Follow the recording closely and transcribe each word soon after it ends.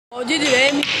Valdir de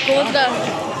Leme contra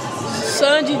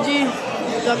Xande de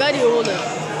Jagua,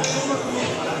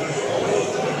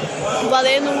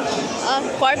 valendo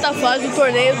a quarta fase do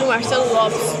torneio do Marcelo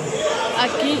Lopes,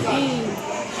 aqui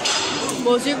em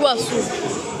Mogi, Guaçu.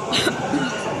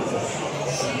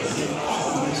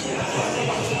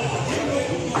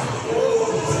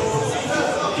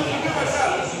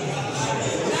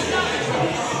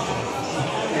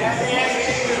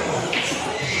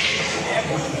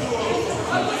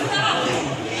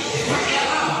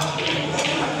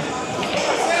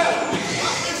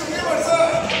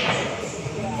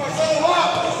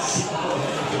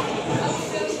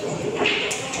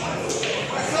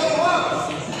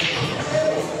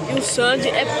 E o Xande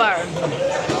é par.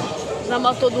 Já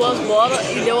matou 2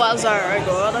 bolas e deu azar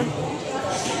agora.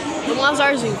 Deu um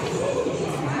azarzinho.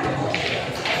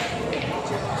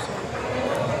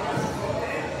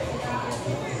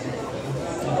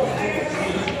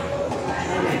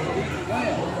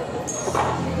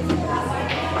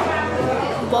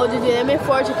 O Valdir de Leme é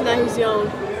forte aqui na região.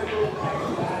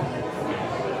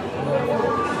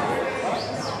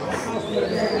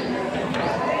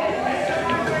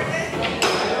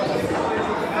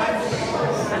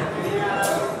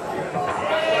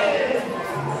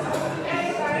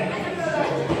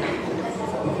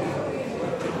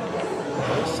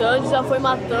 O Xande já foi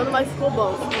matando, mas ficou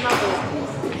bom, ficou na boca.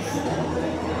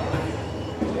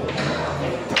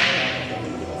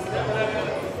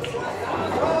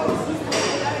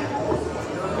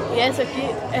 E essa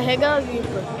aqui é regra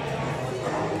limpa,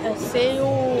 é sem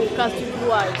o castigo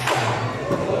do ar.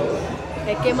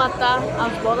 É quem matar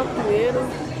as bolas primeiro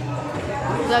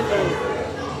já ganha.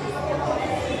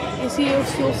 E se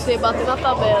você bater na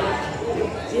tabela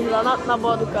e ir lá na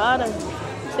bola do cara,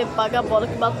 você paga a bola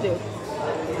que bateu.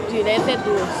 Direto é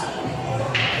 2.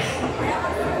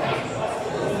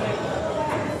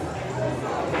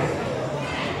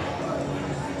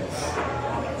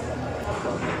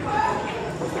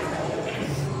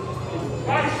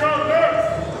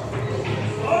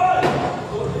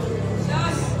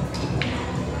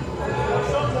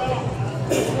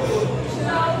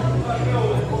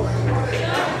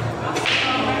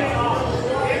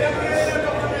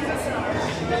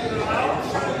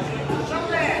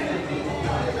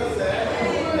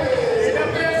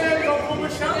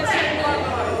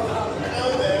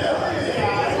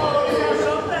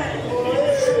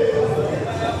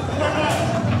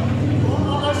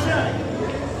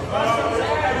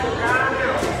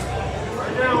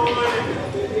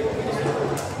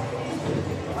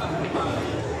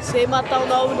 Se matar o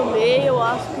 9 no meio, eu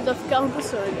acho que já fica ruim pro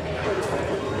Xande.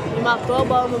 E matou a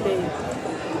bola no meio.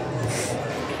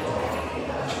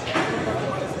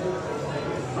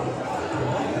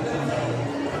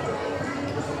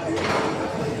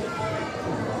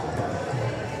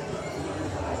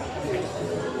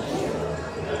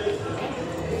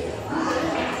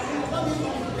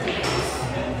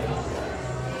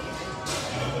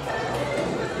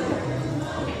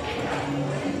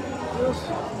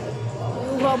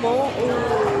 O Ramon,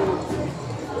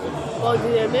 o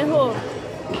Valdir errou.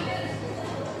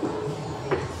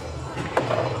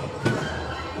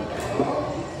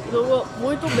 Jogou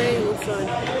muito bem o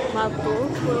Xande. Matou,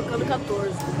 colocando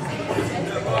 14.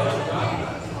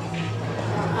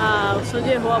 Ah, o Xande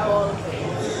errou a bola.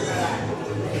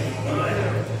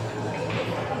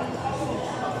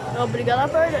 É obrigado a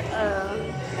perder.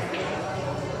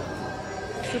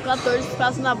 Se o 14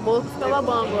 ficasse na boca, ficava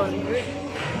bom agora.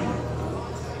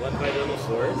 O outro vai dando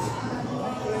força.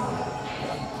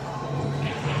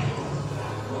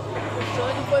 O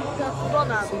Xande foi ficar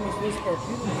clonado. São os 2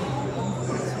 partidos.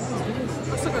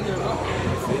 Essa cadeira lá.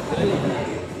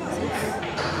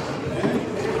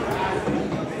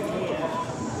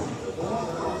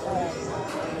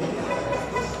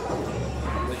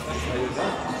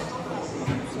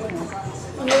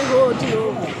 E errou de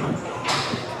novo.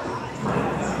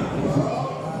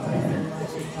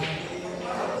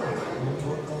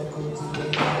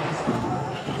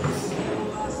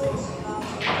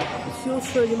 Se o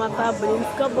Xande matar abrindo,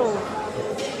 fica bom.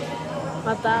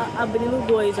 Matar abrindo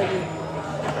 2 ali.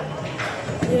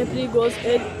 E é perigoso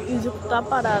ele executar a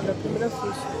parada, a primeira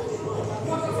ficha.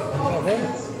 Tá vendo?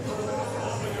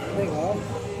 Legal.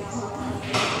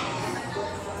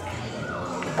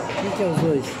 Quem que é os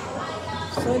 2?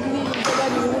 Xande de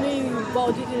Jagua e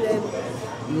Valdir de Leme.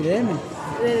 De Leme?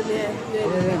 Leme, é.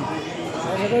 Leme.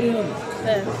 É Jagua. É.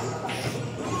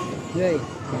 E aí?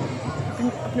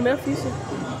 A primeira ficha.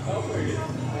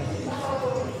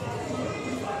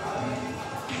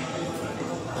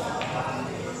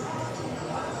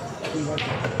 Quem vai?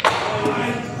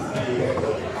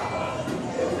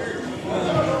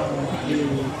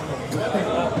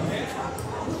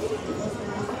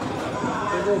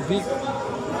 o bico.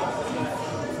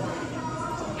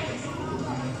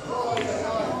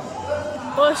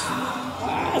 Poxa.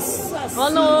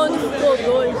 Olha onde ficou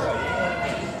 2.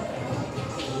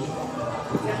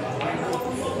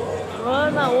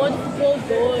 Olha onde ficou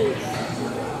 2.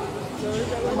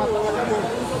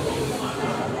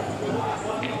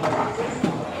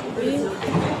 E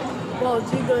o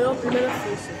Valdir ganhou a primeira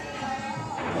ficha.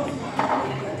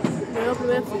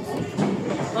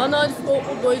 Olha onde ficou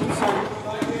o 2 do Xande.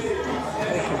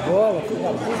 Que bola, filho da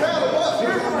puta.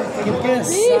 Que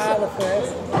pensada foi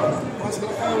essa?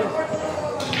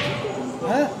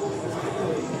 Hã?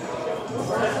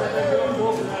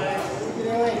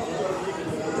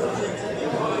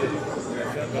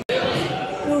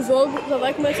 O jogo já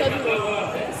vai começar de novo.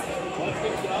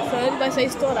 Só ele vai ser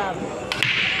estourado.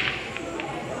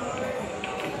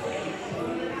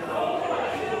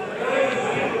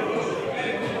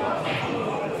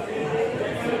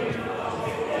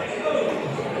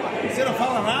 Você não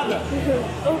fala nada?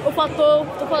 O fator,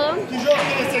 tô falando. Que jogo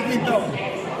que é esse aqui então?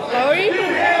 Parou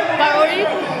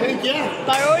ímpar. Quem que é?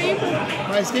 Parou ímpar.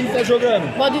 Mas quem que tá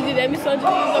jogando? Valdir de Leme, Xande de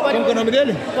Jagua. Como que é o nome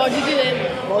dele? Valdir de Leme.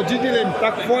 Valdir de Leme,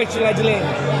 tá forte lá de Leme.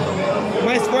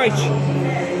 Mais forte.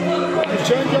 O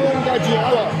Xande é um gadinho,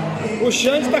 olha lá. O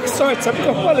Xande tá com sorte, sabe o que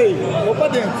eu falei? Vou pra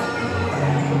dentro.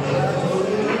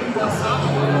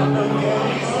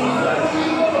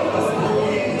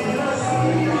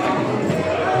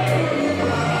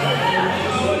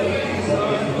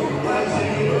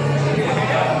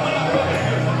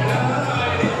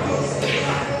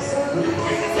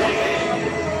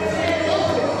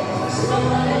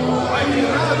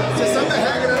 Você sabe a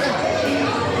regra, né?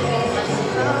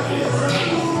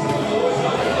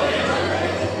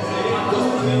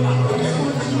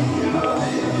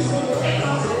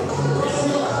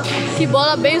 Que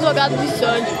bola bem jogada de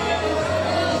Xande.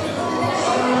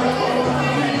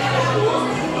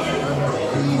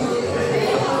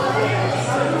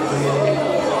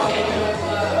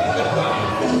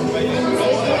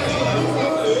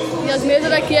 E as mesas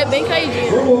daqui é bem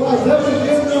caidinha. Vamos lá, Zé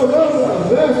Pequeno Holanda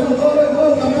versus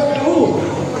Alemão da Guaçu.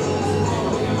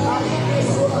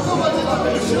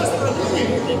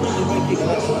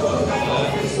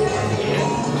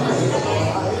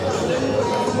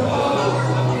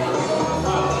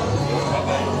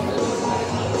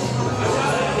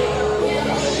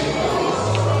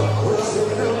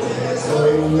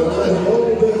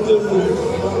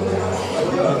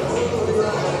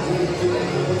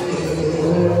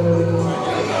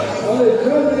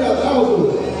 Alexandre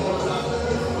Adalto.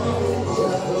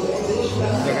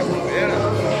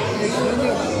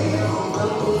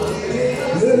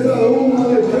 Mesa 1,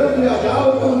 Alexandre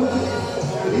Adalto.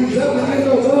 E Zé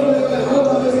Pequeno Holanda e Alemão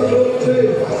da mesa 6.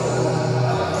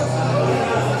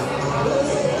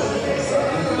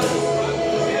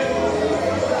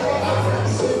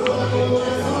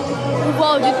 O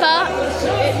Valdir tá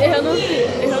errando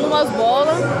umas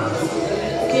bolas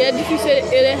que é difícil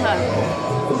ele errar.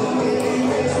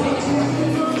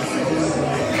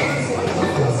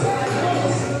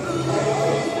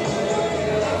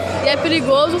 E é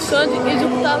perigoso o Xande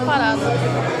executar a parada.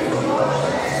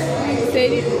 Se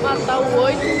ele matar o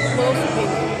 8, vão subir.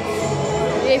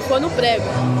 E aí foi no prego.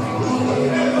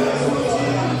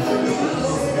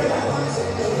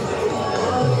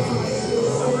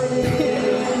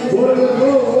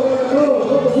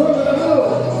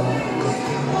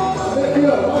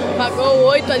 Pagou o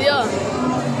 8 ali, ó.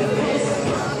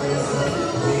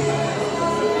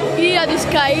 E a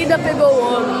descaída pegou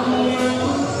o homem.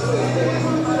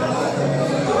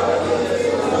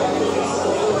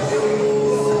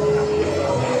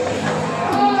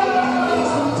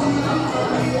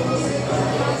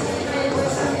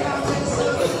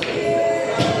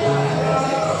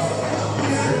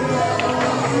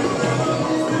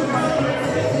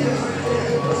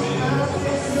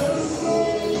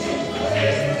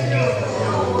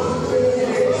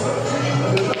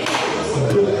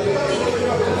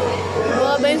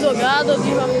 Bola bem jogada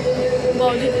de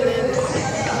Valdir de Leme.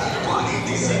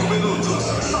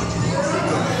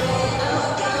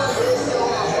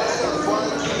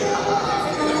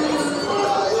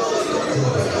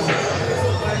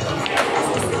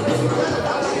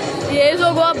 E ele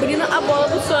jogou abrindo a bola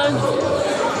do Xande.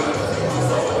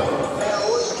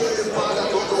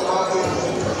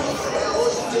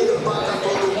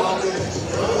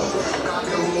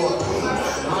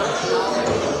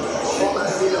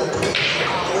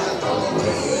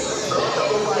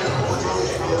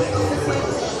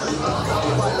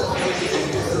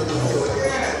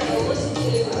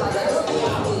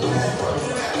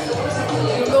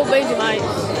 Jogou bem demais.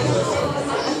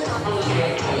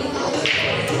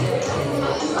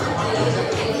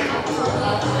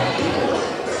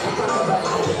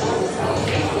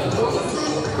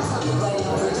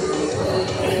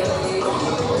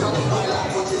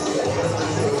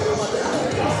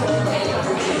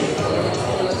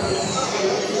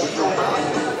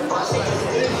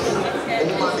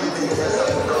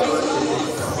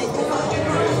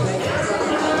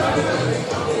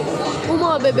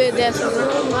 dia dessas,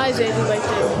 mais vezes vai ter.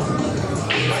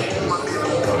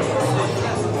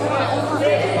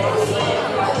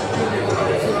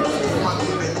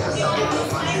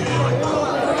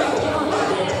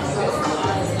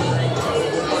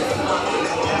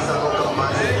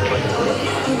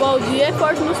 O Valdir é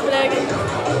forte nos pregos, hein?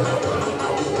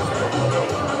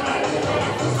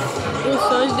 E o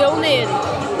Xande deu nele.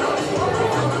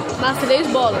 Nas 3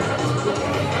 bolas.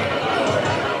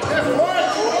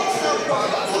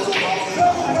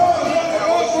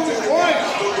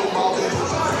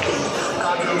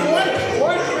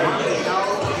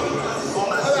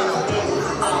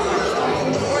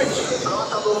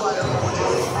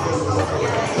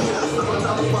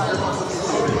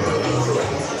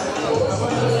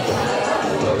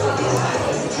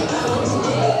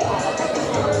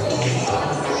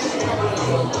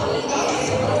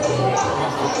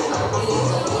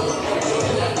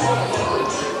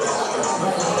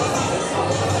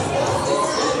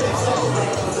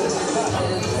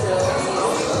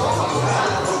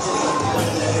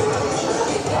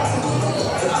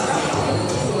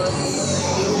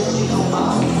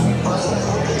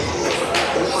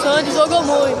 Xande jogou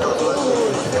muito.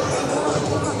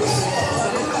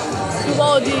 Se o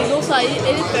Valdir não sair,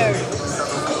 ele perde.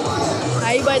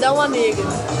 Aí vai dar uma negra.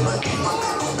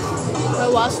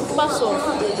 Eu acho que passou.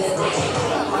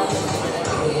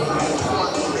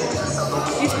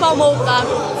 Espalmou o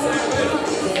taco.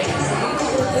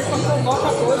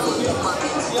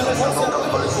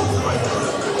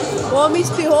 O homem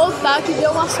espirrou o taco e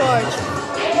deu uma sorte.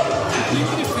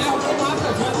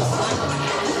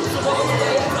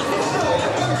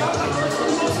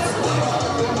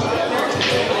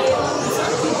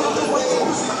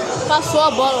 Passou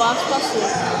a bola, eu acho que passou.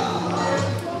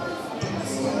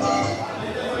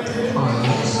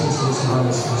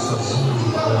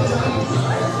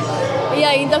 E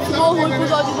ainda ficou ruim pro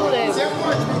Valdir do Leme. Eu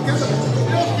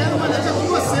quero uma dessa com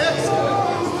você.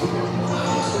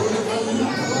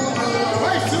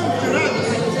 Vai ser um pirata.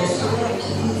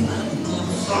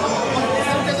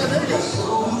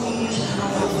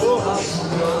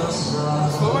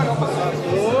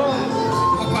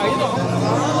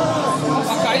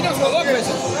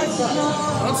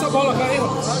 Onde essa bola caiu?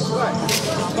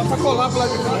 Dá pra colar pro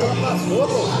lado de cá. Passou,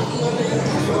 pô.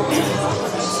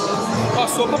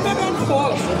 Passou pra pegar a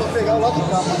bola. Passou pra pegar o lado de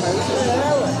cá, pra cair.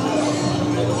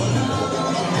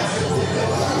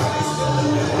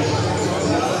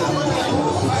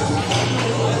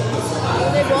 O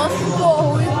negócio ficou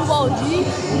ruim pro Valdir.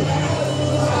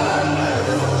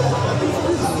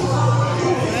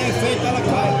 É, feito, ela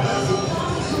cai.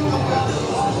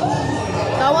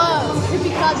 Dá uma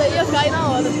repicada aí, cai na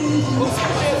hora.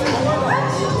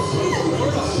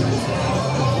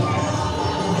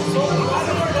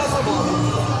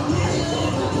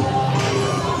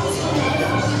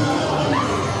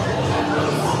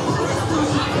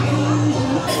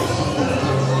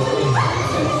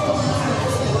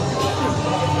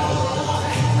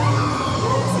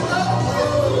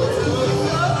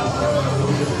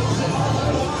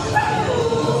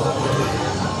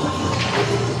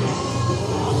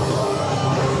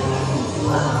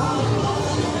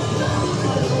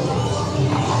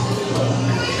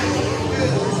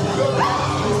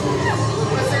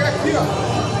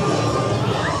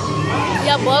 E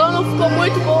a bola não ficou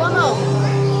muito boa, não.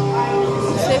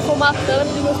 Se você for matando,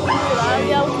 ele vai segurar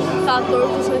e o 14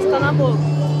 do Santos está na boca.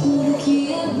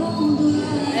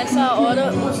 Nessa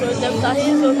hora, o Santos deve estar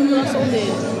resolvendo o coração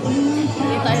dele.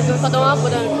 Ele está resolvendo para dar uma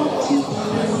branca.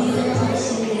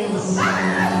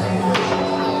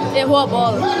 Errou a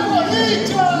bola.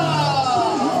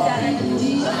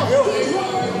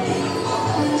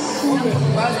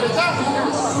 Vai respeitar?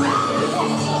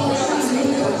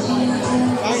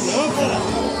 Vai não, cara.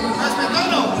 Vai respeitar ou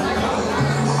não?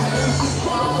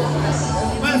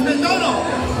 Vai respeitar ou não?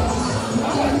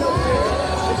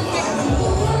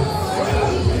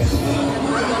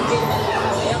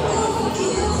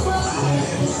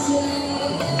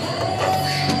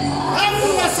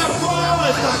 Abre essa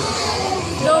porta!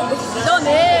 Deu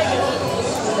nele.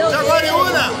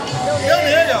 Jaguariúna! Deu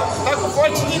nele, ó. Tá com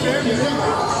forte de Leme.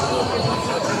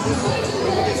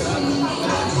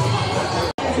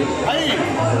 Aí,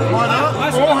 bora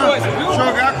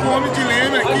jogar com o homem de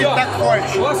Leme aqui, tá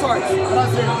forte. Boa sorte.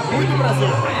 Prazer, muito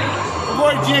prazer. O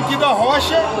gordinho aqui da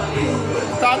Rocha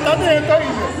tá dentro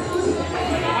ainda.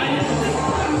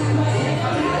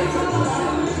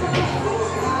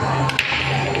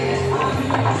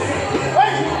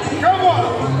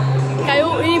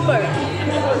 Caiu ímpar.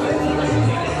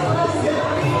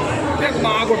 Pega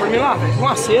uma água pra mim lá, velho.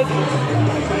 Uma sede.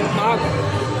 Uma água.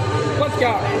 Quanto que é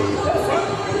a água?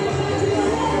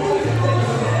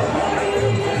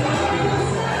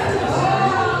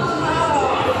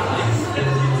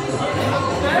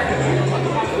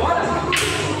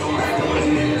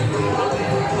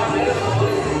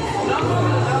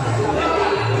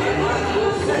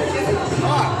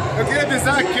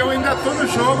 que eu ainda tô no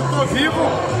jogo, tô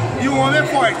vivo e o homem é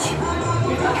forte.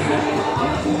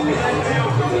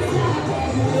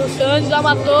 E o Xande já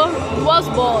matou 2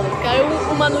 bolas. Caiu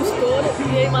uma no estouro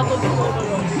e ele matou de novo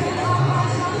agora.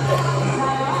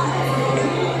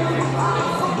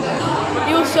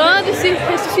 E o Xande se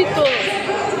ressuscitou.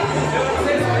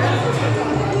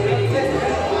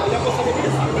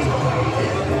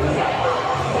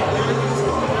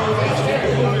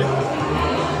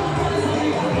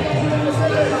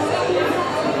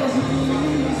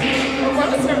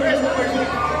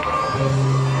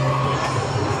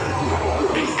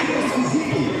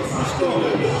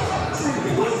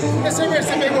 Que cerveja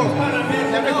você pegou?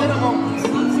 Deve ter na mão.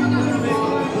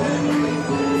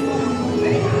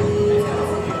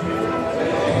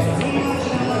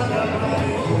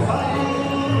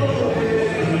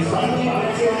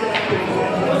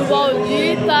 O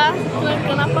Valdir tá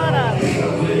trancando a parada.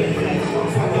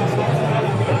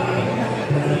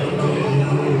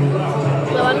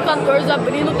 Tá lá no 14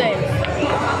 abrindo 10.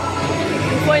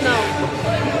 Não foi não.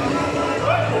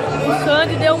 O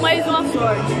Xande deu mais uma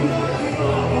sorte.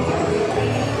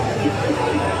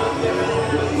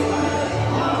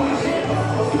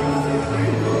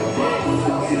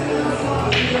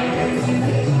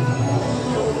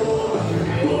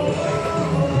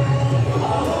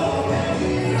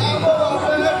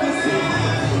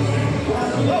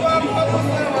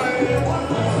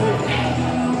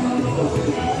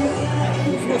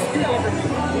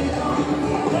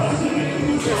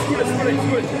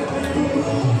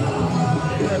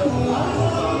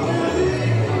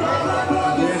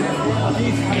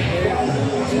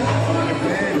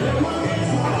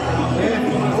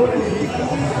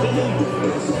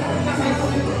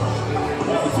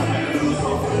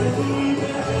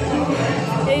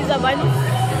 Eles já vai no...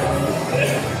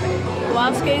 Eu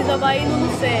acho que eles já vai indo no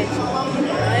 7.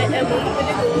 É muito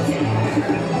perigoso.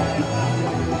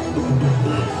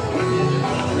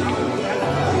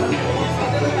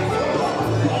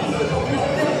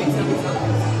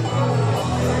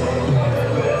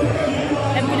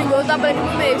 É perigoso dar break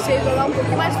no meio, se ele jogar um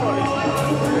pouco mais forte.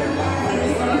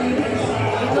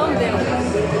 E não deu.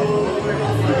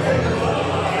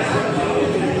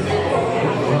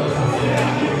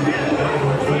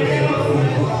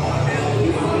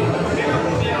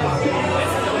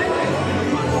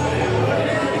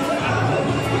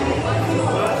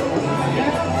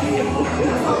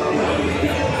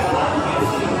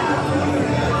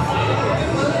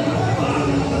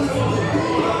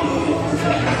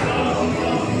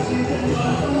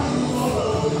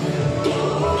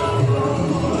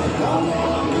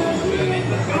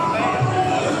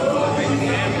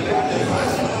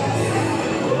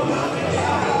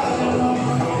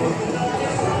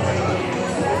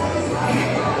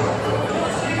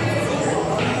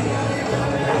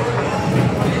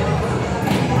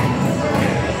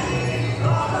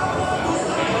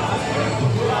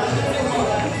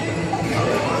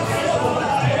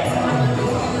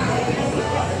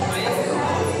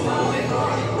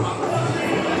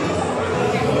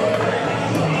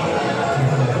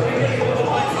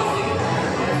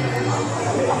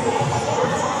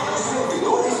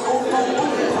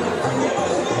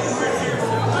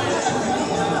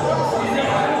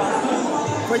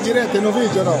 Foi direto aí no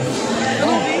vídeo ou não? Eu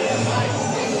não vi.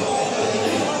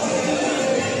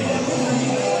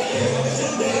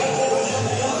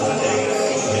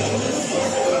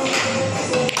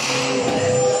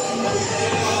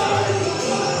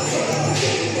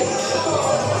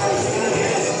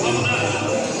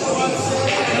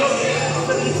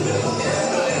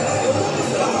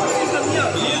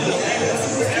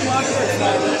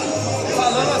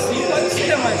 Falando assim, pode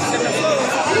ser, mas se a pessoa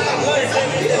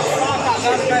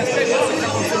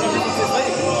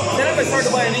será que a história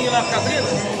do baianinho lá ficar abrindo?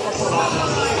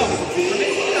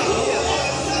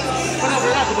 Não é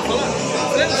verdade que eu tô falando?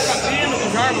 Treino do Catrino, do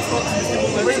Jarbas, todos os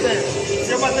distribuidores.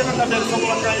 Se eu bater na tabela, só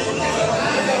colocar aí.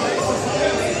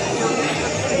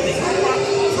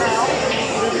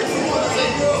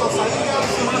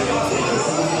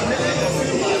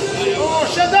 Ô,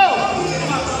 Xandão!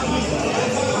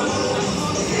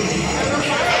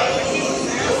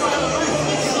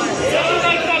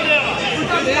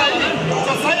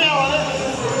 Só sai ela, né?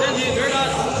 Entendi,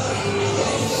 verdade.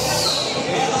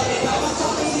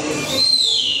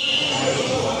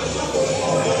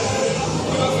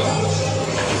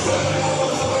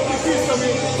 Difícil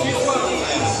também, difícil para mim.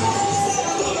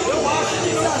 Eu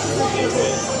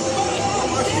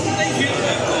acho que não tem jeito,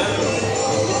 né?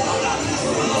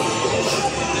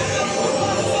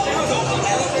 Tem razão,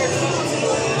 ela perde.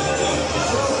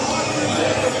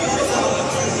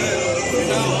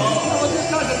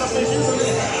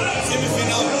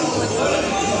 Semifinal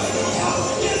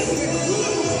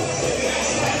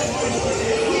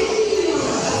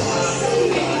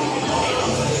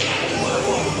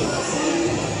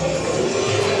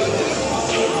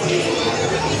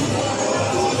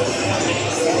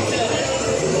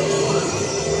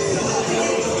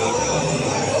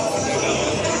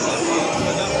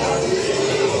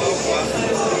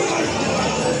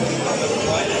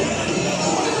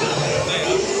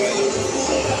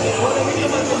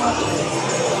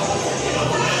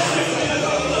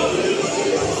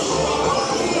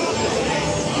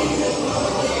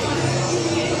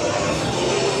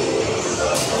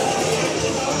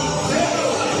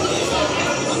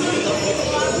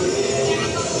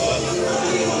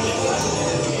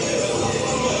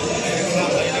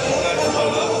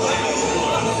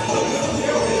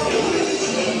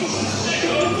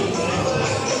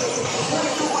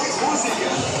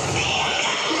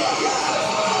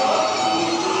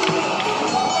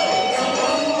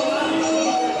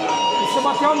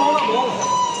Bateu a mão na bola.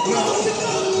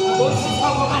 Todos se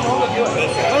salvou na mão aqui, ó.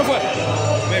 Não foi?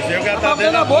 Mexeu que ela tá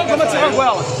dentro da boca, como é que você arrancou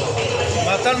ela?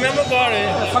 Mas tá no mesmo agora, hein?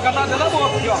 Só que ela tá dentro da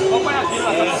boca aqui, ó. Vamos apanhar aqui,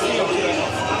 lá, tá assim, ó.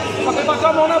 Só que ele bateu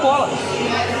a mão na bola.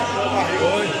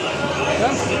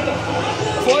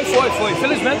 Foi.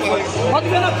 Felizmente foi. Pode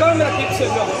ver na câmera aqui que você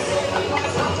viu.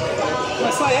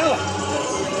 Mas só ela.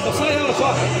 Só ela,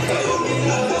 só.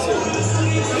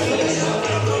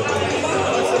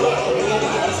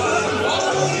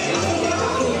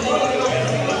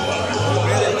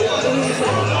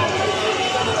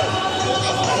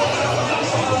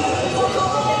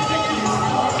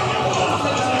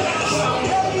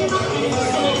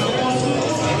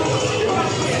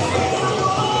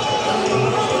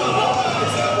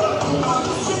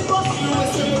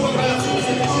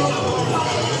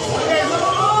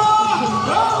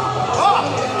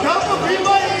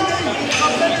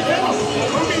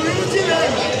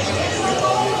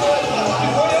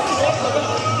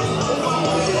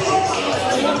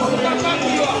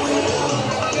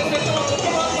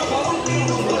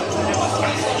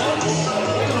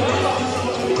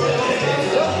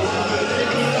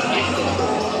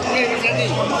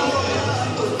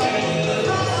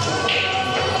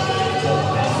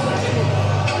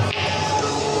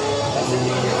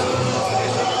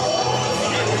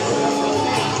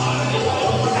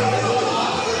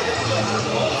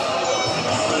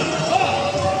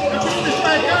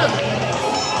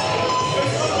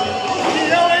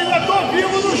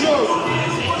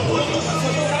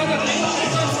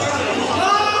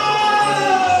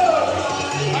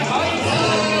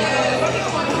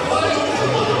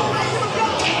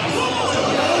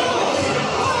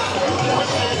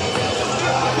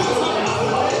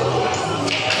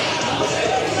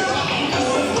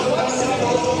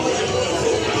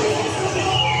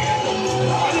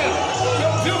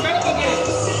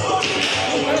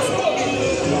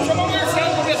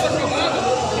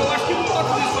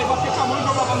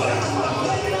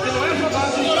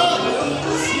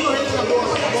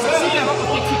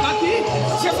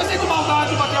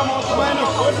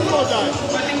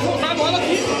 Vai ter que voltar a bola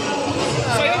aqui.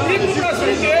 Isso aí é briga do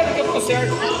Brasil inteiro, que eu tô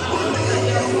certo.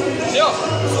 Entendeu?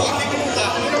 Só aqui que não tá.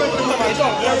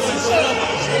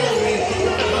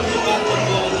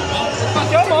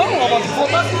 Bateu a mão, a bola tem que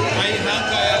voltar. Aí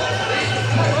arranca ela.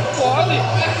 Não pode.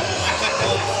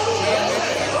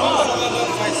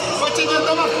 Vou te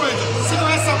adiantar uma coisa. Se não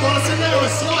é essa bola, você ganhou.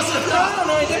 Se não acertar...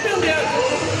 Não, independente.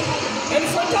 Ele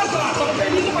foi tacar, tava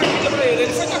perdendo a partida pra ele.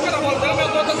 Ele foi tacar a bola dela, mas a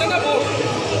bola tá dentro da boca.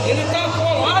 Ele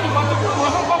tacou lá e bateu com a mão,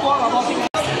 arrancou a bola. A bola tem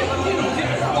que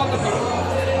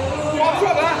pode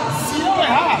jogar. Se eu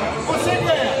errar, você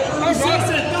ganha. E se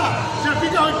acertar, já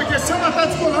fica ruim, porque se eu matar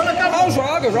descolando, acabou. Não,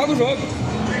 joga o jogo.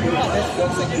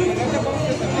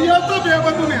 E eu tô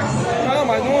bêbado mesmo. Não,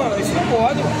 mas não, isso não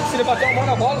pode. Se ele bater a mão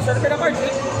na bola, você vai perder a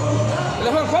partida. Ele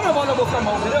arrancou a bola da boca com a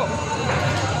mão, entendeu?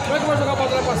 Como é que vai jogar a bola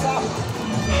dela passar?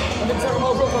 Quando ele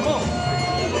arrumar o jogo com a mão?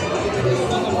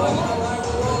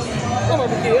 Não, mas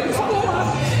porque ele falou, né?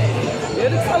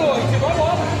 Ele que falou, ele ficou a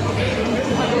bola.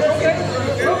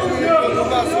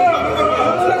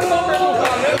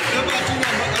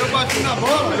 Eu bati na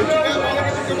bola, eu tive a bola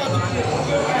que eu bati.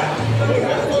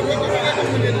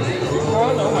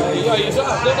 Ah, não, aí já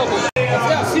deu da boca.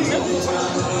 Mas é assim mesmo.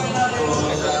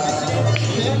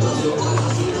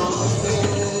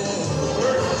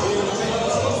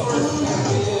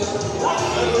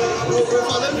 Eu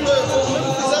falei que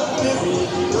fizeram comigo.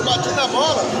 Eu bati na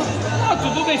bola. Ah,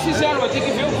 tudo bem fizeram, mas tem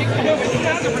que ver o que realmente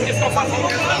nada, porque só faz uma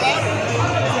caralho.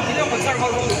 Entendeu? Quando você arrumar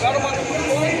o jogo do cara, bate por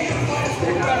fora.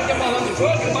 O cara quer balando o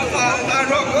jogo, bate Tá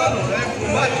jogando, né?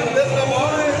 Bati o dedo na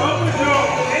bola e vamos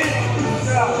jogo.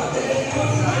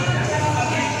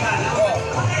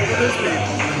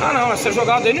 Ah não, essa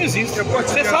jogada aí não existe.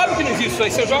 Você sabe que não existe isso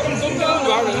aí, você joga no todo lugar.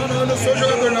 Não, eu não sou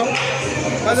jogador não.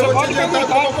 Mas eu vou te adiantar o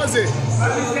que eu vou fazer.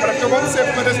 Para que eu vou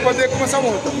ser, para eles poderem começar a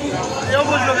monta. Eu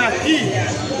vou jogar aqui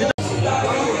e...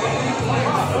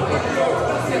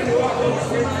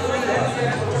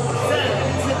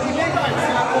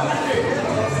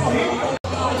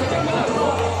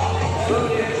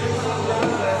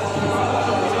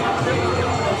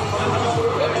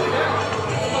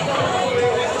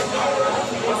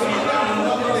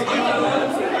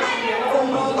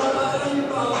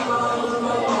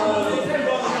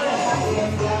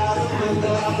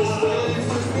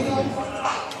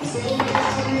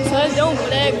 um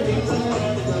prego.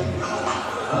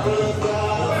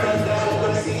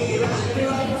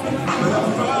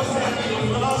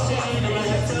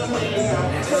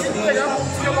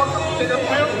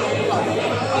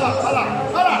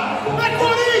 Olha lá. É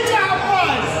Corinthians,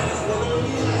 rapaz!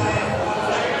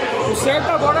 O certo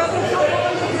agora é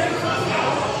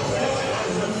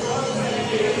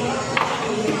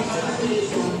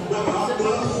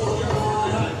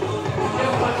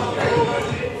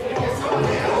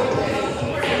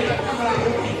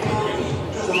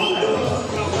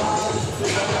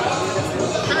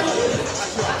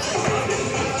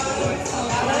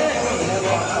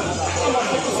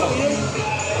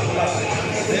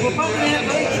Leva pra frente.